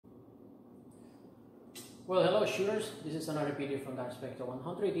Well, hello shooters, this is another video from Dark Spectre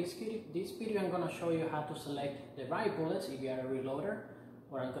 100. This video I'm going to show you how to select the right bullets if you are a reloader,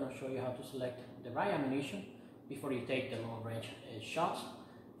 or I'm going to show you how to select the right ammunition before you take the long range shots.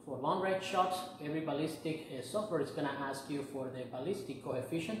 For long range shots, every ballistic software is going to ask you for the ballistic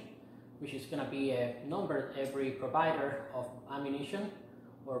coefficient, which is going to be a number every provider of ammunition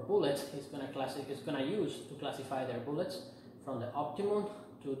or bullets is going to use to classify their bullets from the optimum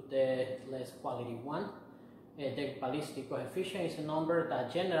to the less quality one. The ballistic coefficient is a number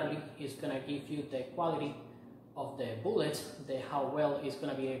that generally is going to give you the quality of the bullets, how well it's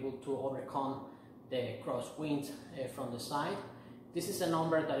going to be able to overcome the crosswinds from the side. This is a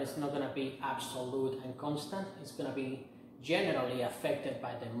number that is not going to be absolute and constant. It's going to be generally affected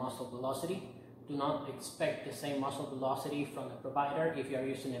by the muzzle velocity. Do not expect the same muzzle velocity from the provider if you are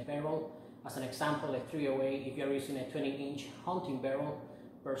using a barrel. As an example, a 308, if you are using a 20-inch hunting barrel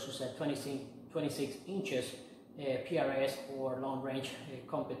versus a 26 inches PRS or long range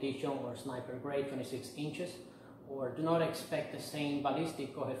competition or sniper grade 26 inches, or do not expect the same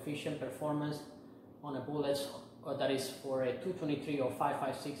ballistic coefficient performance on a bullet that is for a 223 or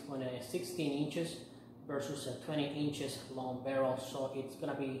 5.56 on a 16 inches versus a 20 inches long barrel. So it's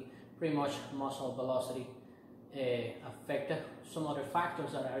going to be pretty much muzzle velocity affected. Some other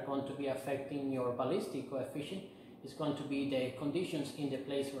factors that are going to be affecting your ballistic coefficient is going to be the conditions in the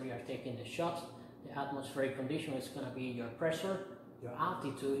place where you are taking the shots. The atmospheric condition is going to be your pressure, your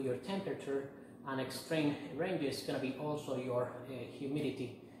altitude, your temperature, and extreme range is going to be also your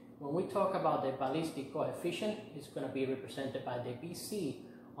humidity. When we talk about the ballistic coefficient, it's going to be represented by the BC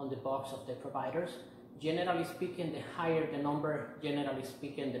on the box of the providers. Generally speaking, the higher the number, generally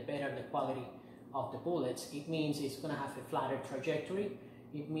speaking, the better the quality of the bullets. It means it's going to have a flatter trajectory.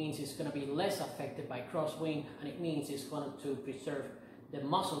 It means it's going to be less affected by crosswind, and it means it's going to preserve the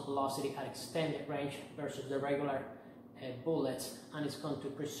muzzle velocity at extended range versus the regular bullets, and it's going to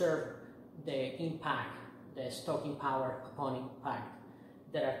preserve the impact, the stoking power upon impact.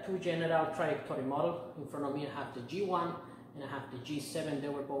 There are two general trajectory models. In front of me I have the G1 and I have the G7. They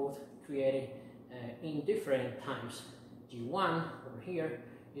were both created in different times. G1 over here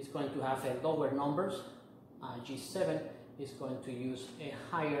is going to have lower numbers. G7 is going to use a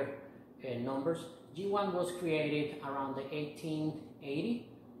higher numbers. G1 was created around the 1880,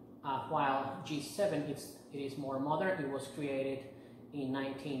 while G7 it is more modern. It was created in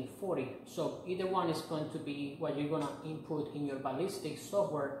 1940. So either one is going to be what you're going to input in your ballistic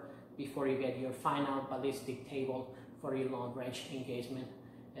software before you get your final ballistic table for your long range engagement.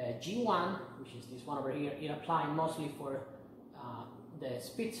 G1, which is this one over here, it applies mostly for the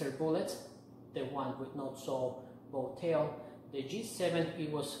Spitzer bullets, the one with not so bow tail. The G7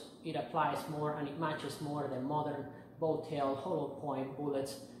 it applies more and it matches more the modern bow tail hollow point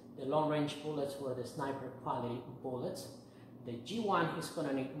bullets, the long range bullets or the sniper quality bullets. The G1 is going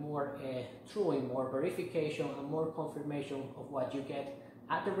to need more truing, more verification and more confirmation of what you get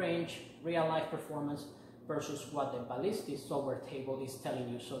at the range, real life performance versus what the ballistic software table is telling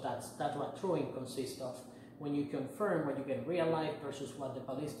you. So that's what truing consists of. When you confirm what you get in real life versus what the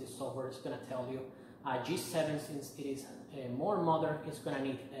ballistic software is going to tell you. G7, since it is more modern, is going to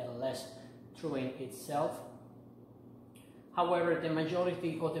need less truing itself. However, the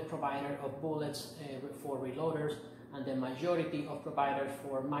majority of the provider of bullets for reloaders and the majority of providers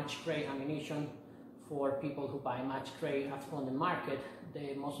for match grade ammunition for people who buy match grade on the market,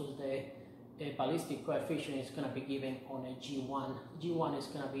 most of the ballistic coefficient is going to be given on a G1. G1 is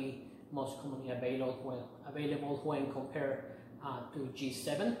going to be most commonly available when compared to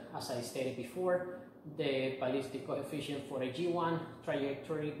G7. As I stated before, the ballistic coefficient for a G1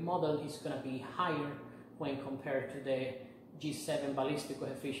 trajectory model is going to be higher when compared to the G7 ballistic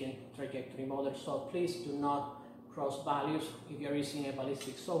coefficient trajectory model. So please do not cross values. If you're using a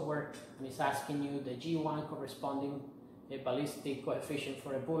ballistic software and it's asking you the G1 corresponding a ballistic coefficient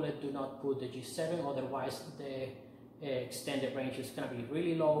for a bullet, do not put the G7, otherwise the extended range is going to be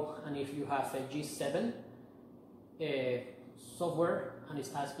really low. And if you have a G7 software and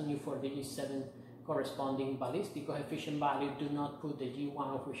it's asking you for the G7 corresponding ballistic coefficient value, do not put the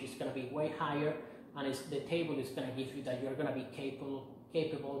G1, which is going to be way higher, and the table is going to give you that you're going to be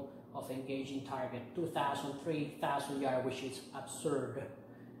capable of engaging target 2,000, 3,000 yards, which is absurd.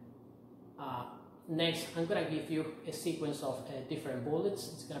 Next, I'm going to give you a sequence of different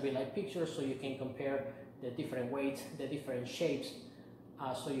bullets. It's going to be like pictures, so you can compare the different weights, the different shapes,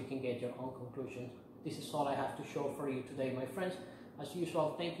 so you can get your own conclusion. This is all I have to show for you today, my friends. As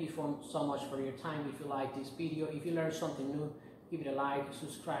usual, thank you so much for your time. If you like this video, if you learned something new, give it a like,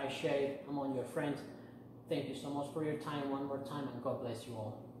 subscribe, share it among your friends. Thank you so much for your time one more time, and God bless you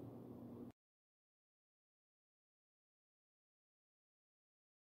all.